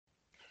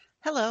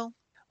Hello,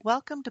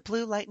 welcome to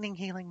Blue Lightning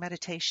Healing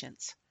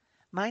Meditations.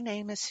 My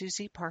name is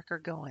Susie Parker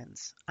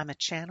Goins. I'm a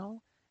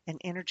channel, an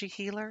energy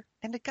healer,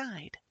 and a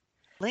guide.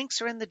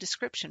 Links are in the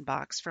description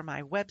box for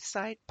my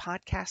website,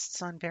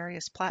 podcasts on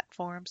various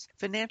platforms,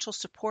 financial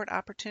support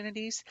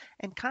opportunities,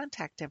 and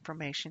contact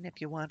information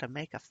if you want to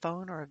make a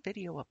phone or a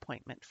video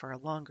appointment for a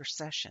longer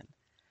session.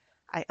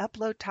 I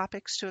upload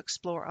topics to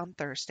explore on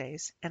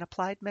Thursdays and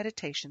applied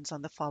meditations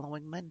on the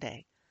following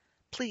Monday.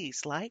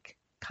 Please like,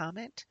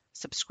 comment,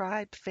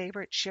 subscribe,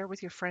 favorite, share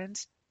with your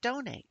friends,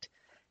 donate.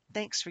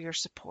 Thanks for your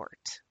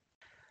support.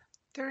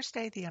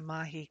 Thursday, the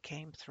Amahi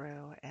came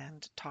through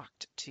and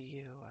talked to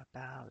you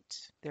about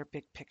their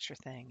big picture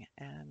thing.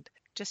 And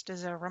just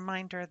as a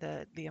reminder,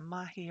 the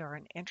Amahi are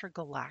an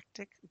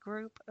intergalactic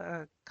group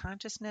of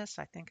consciousness.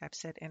 I think I've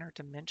said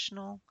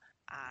interdimensional.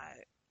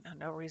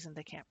 No reason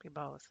they can't be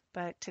both.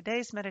 But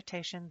today's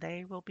meditation,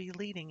 they will be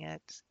leading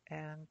it.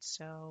 And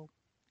so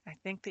I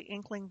think the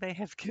inkling they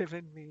have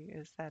given me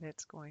is that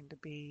it's going to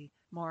be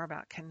more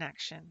about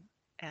connection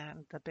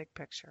and the big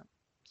picture.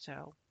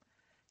 So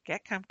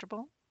get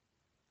comfortable,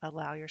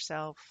 allow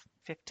yourself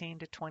 15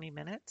 to 20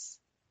 minutes,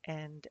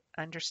 and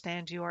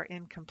understand you are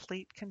in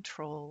complete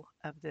control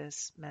of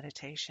this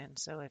meditation.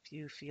 So if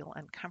you feel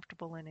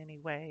uncomfortable in any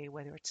way,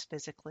 whether it's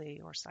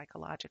physically or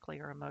psychologically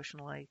or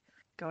emotionally,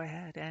 go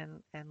ahead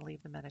and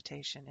leave the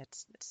meditation.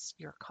 It's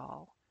your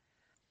call.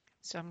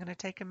 So I'm going to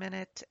take a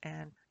minute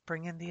and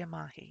bring in the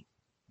Amahi.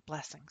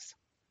 Blessings.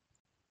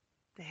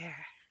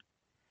 There.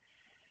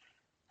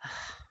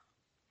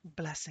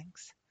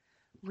 Blessings.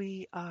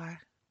 We are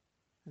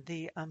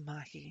the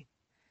Amahi.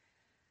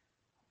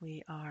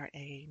 We are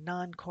a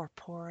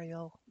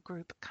non-corporeal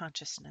group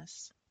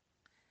consciousness,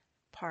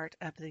 part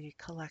of the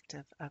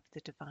collective of the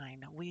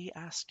divine. We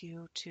ask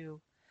you to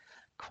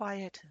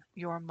quiet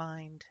your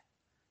mind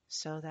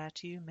so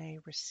that you may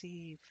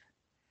receive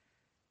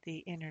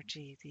the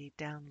energy, the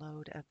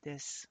download of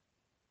this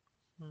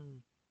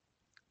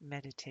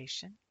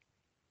meditation.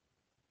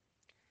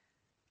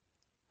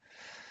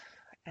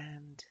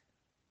 And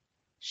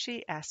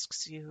she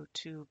asks you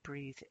to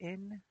breathe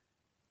in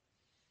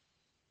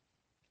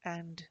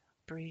and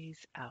breathe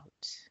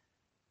out.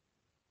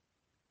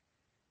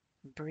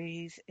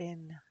 Breathe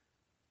in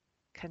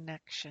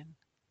connection.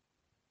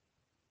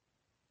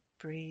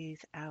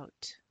 Breathe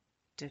out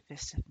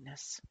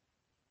divisiveness.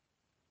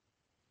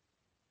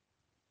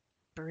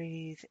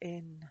 Breathe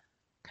in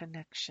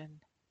connection.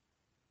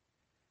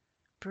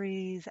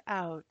 Breathe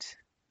out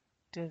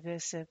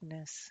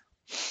divisiveness.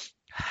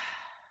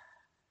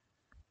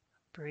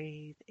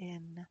 Breathe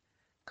in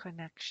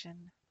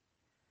connection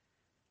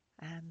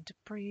and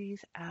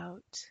breathe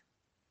out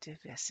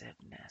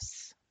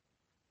divisiveness.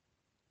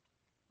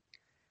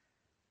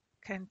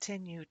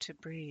 Continue to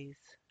breathe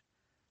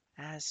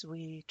as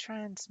we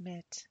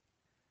transmit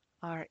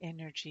our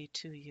energy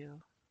to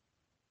you.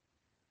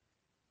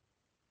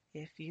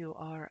 If you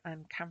are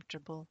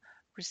uncomfortable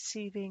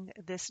receiving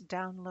this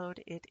download,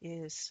 it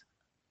is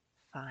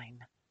fine.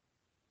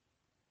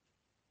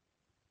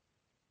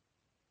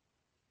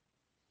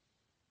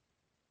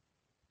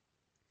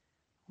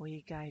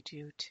 We guide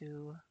you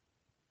to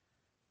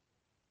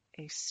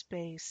a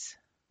space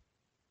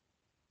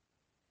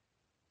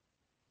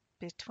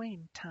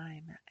between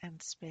time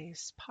and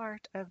space,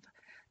 part of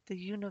the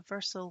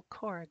universal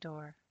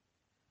corridor.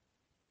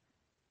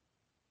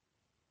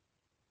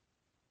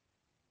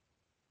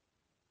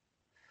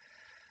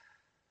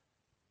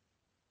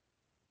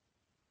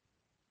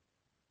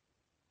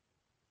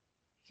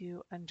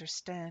 You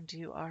understand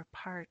you are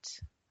part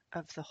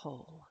of the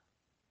whole.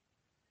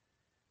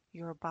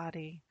 Your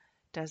body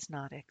does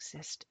not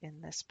exist in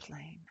this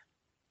plane.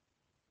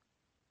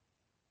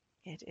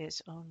 It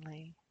is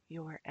only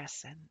your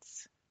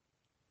essence.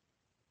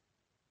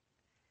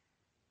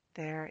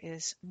 There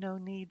is no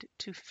need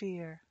to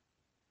fear.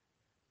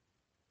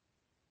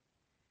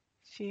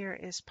 Fear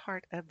is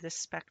part of the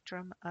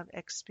spectrum of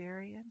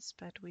experience,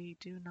 but we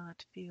do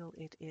not feel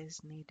it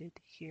is needed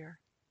here.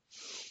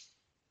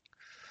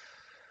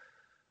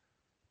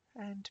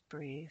 And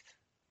breathe.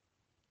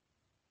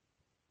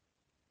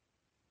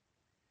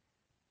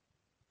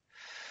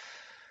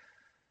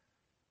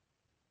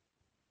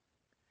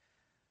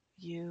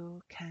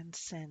 You can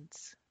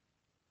sense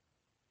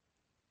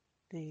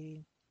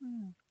they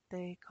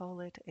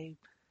call it a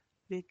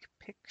big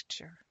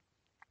picture.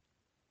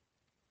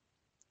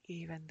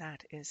 Even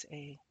that is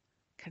a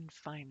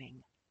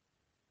confining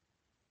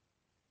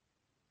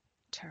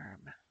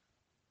term.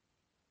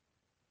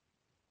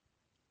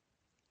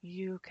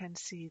 You can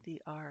see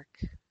the arc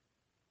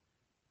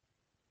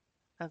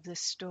of the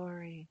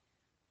story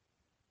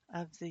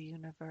of the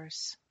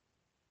universe.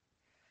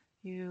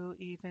 You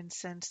even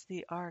sense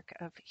the arc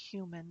of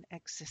human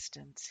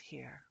existence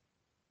here.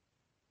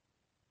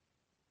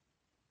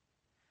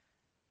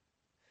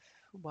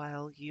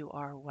 While you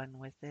are one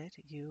with it,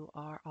 you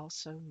are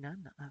also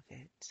none of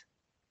it.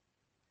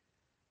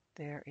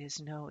 There is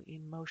no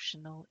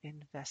emotional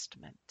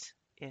investment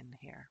in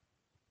here.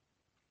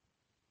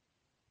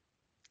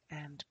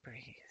 And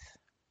breathe.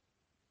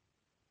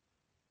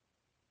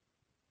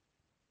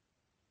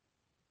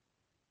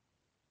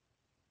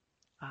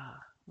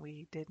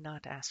 We did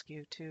not ask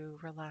you to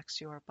relax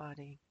your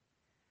body.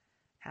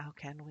 How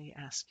can we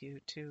ask you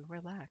to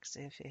relax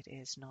if it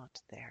is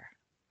not there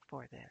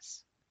for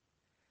this?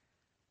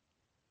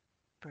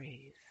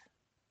 Breathe.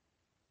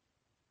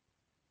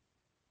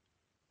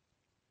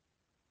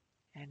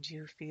 And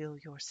you feel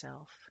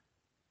yourself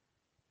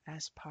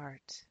as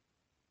part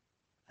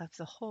of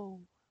the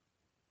whole.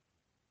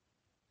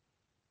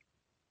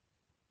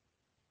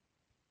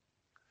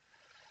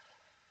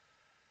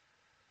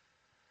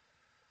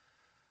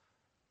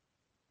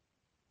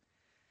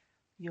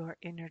 Your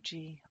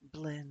energy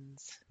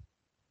blends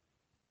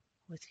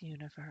with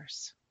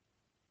universe.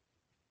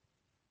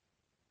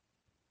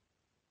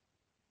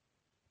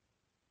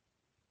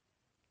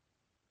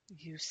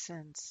 You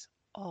sense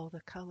all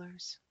the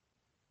colors,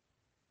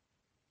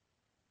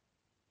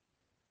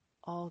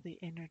 all the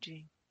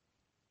energy,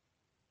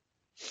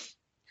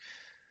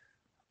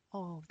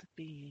 all the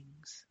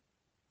beings.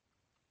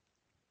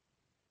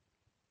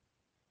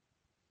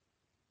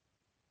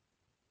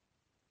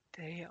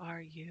 They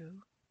are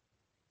you,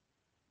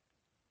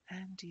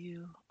 and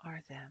you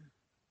are them.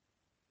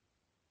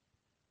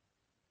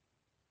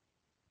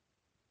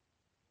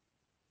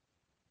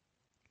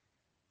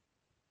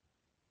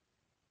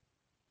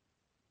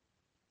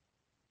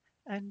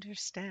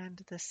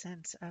 Understand the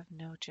sense of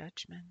no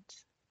judgment.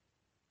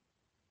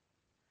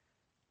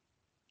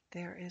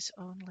 There is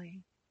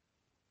only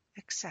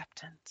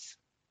acceptance.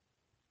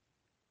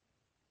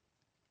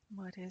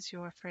 What is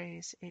your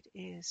phrase? It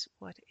is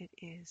what it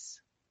is.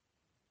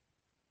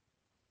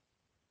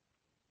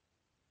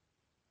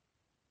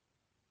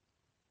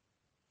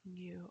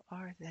 You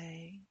are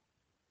they,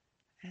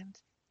 and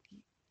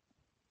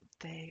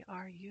they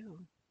are you.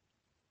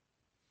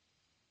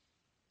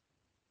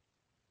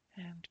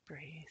 And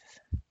breathe.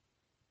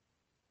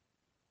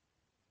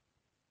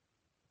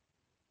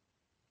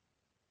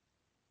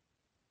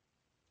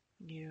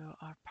 You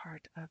are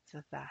part of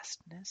the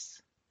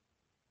vastness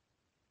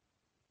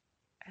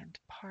and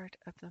part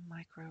of the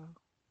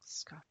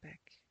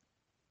microscopic.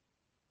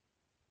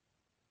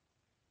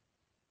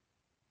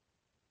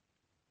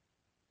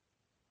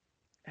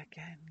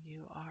 Again,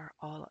 you are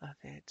all of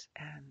it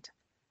and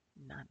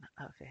none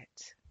of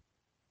it.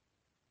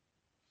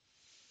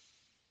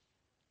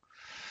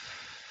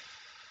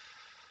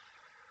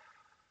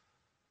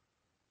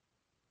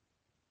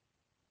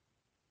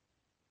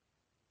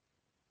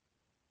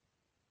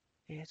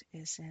 It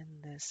is in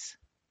this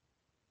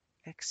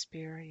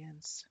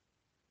experience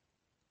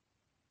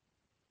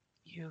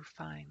you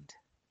find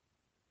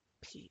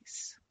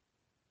peace.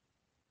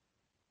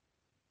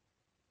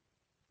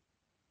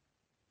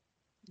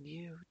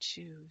 You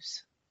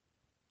choose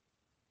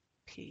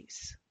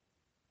peace.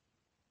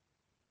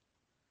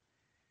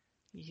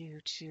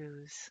 You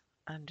choose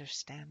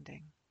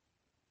understanding.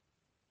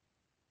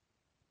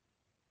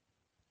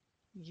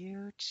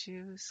 You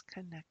choose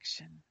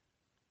connection.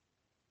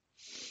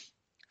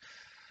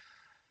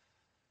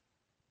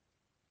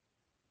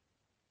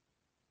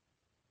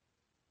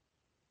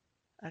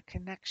 A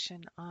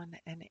connection on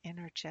an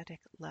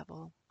energetic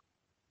level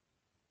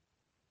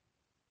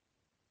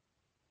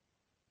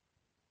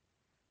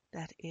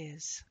that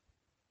is.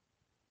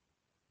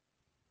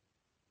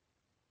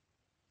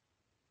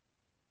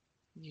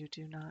 You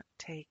do not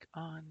take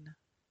on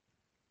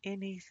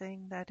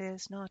anything that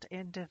is not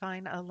in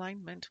divine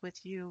alignment with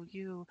you.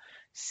 You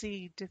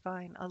see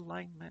divine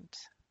alignment.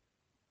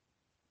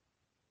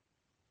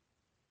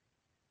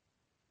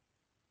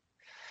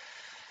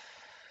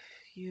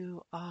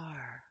 You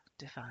are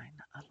divine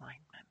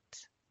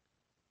alignment.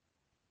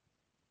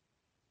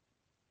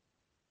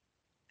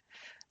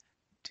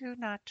 Do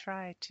not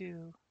try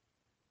to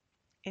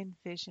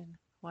envision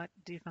what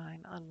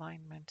divine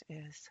alignment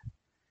is.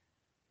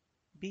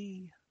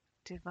 Be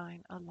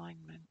divine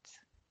alignment.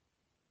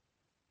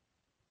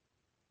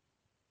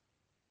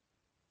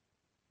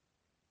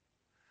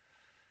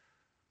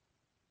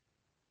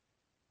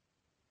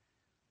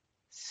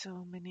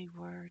 So many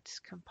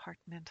words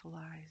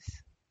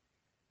compartmentalize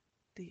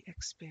the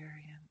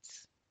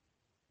experience.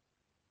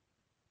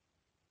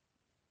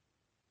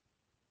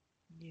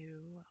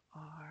 You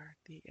are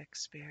the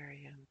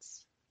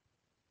experience.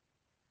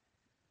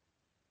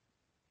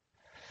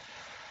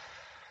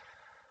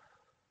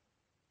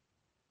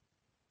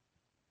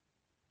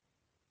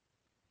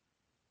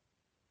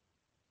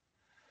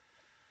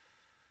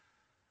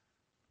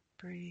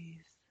 Breathe.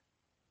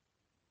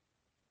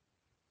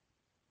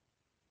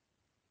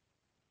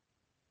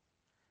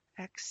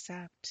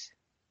 Accept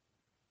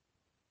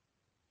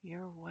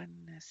your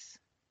oneness,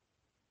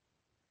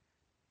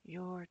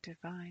 your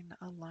divine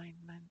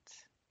alignment.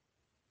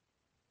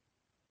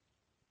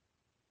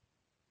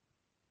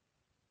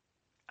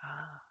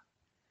 Ah,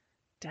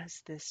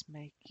 does this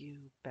make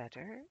you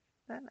better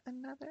than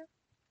another?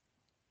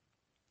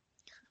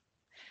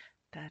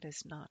 That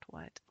is not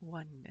what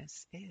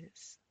oneness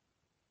is.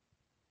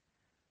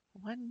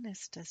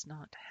 Oneness does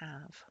not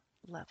have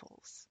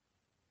levels.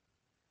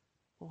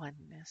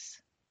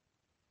 Oneness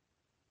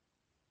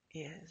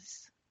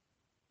is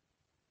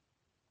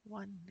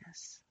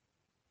oneness.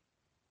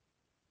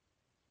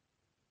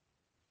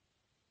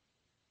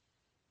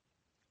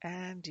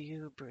 And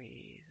you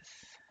breathe.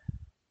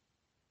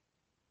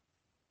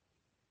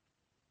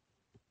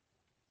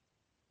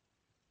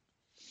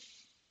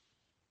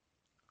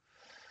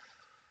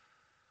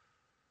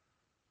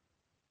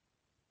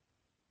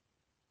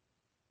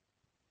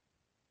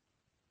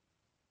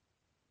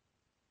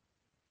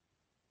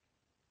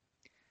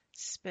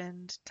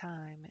 Spend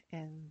time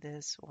in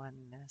this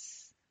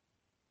oneness.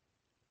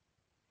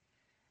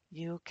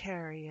 You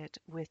carry it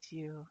with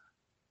you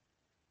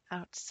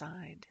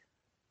outside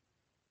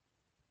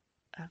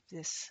of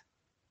this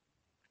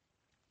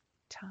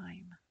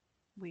time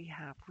we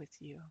have with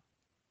you.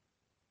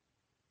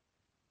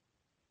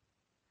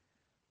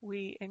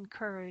 We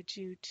encourage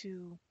you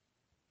to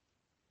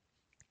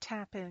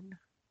tap in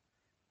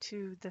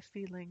to the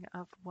feeling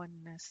of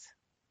oneness.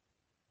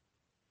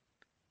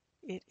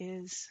 It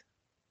is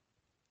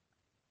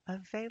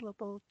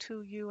available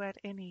to you at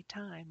any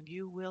time.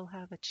 You will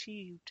have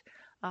achieved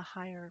a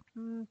higher,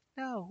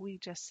 no, we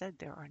just said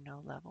there are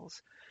no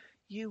levels.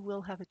 You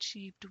will have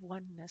achieved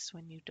oneness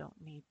when you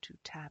don't need to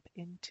tap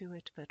into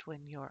it, but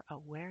when your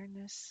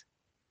awareness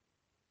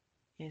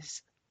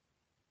is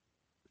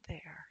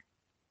there.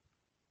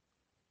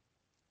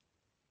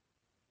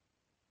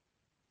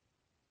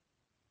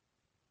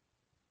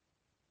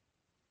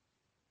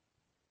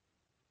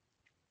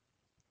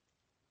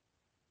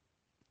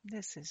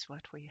 This is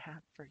what we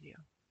have for you.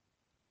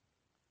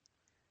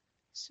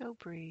 So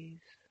breathe.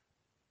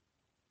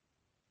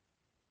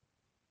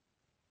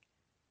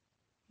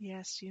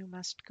 Yes, you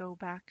must go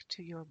back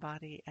to your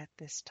body at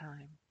this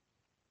time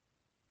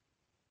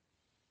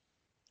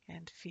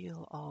and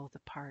feel all the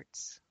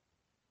parts.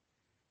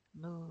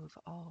 Move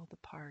all the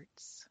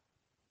parts,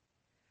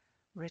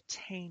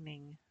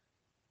 retaining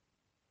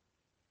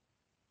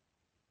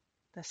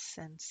the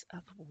sense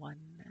of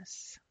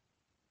oneness.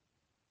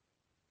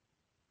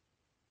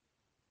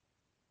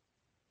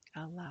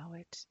 Allow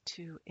it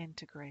to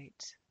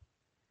integrate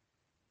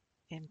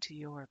into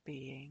your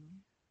being,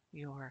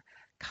 your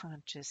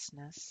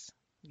consciousness,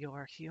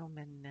 your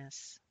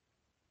humanness.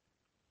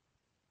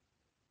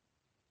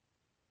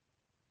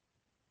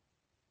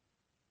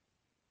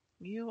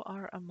 You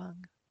are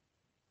among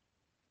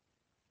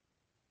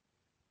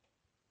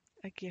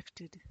a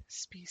gifted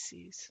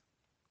species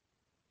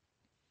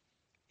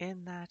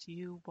in that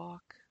you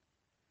walk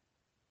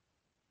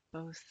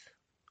both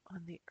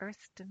on the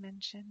earth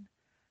dimension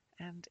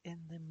and in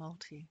the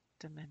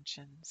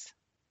multi-dimensions.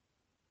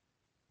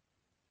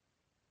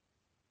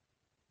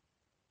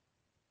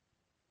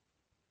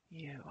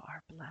 You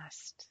are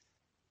blessed.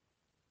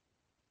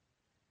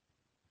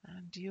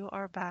 And you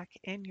are back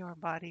in your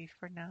body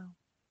for now.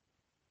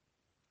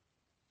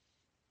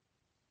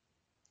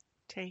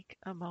 Take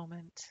a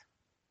moment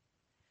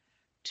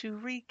to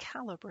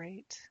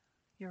recalibrate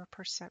your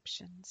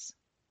perceptions.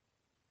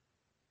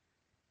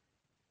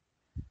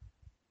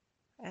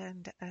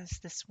 And as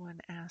this one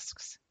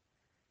asks,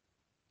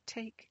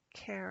 take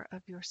care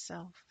of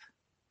yourself.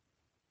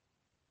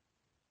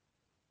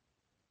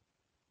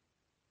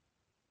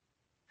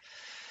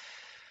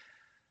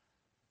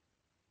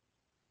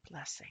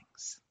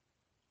 Blessings.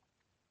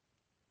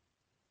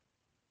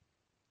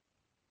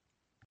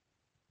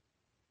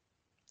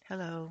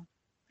 Hello,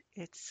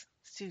 it's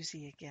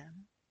Susie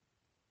again.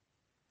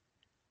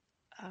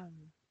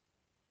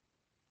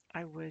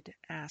 I would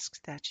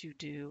ask that you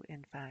do,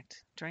 in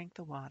fact, drink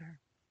the water,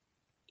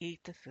 eat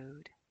the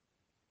food,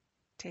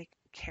 take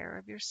care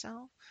of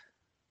yourself,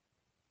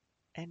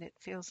 and it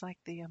feels like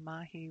the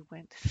Amahi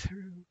went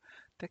through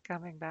the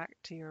coming back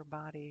to your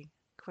body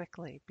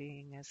quickly,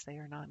 being as they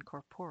are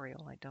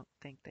non-corporeal. I don't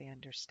think they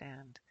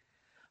understand.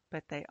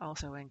 But they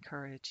also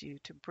encourage you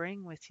to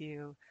bring with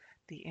you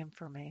the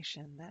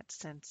information, that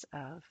sense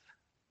of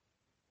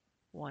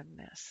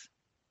oneness.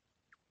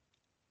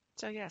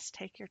 So yes,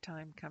 take your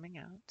time coming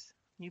out.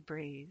 You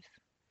breathe,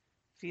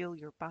 feel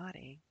your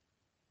body,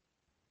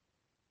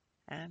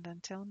 and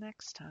until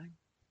next time,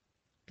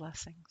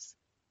 blessings.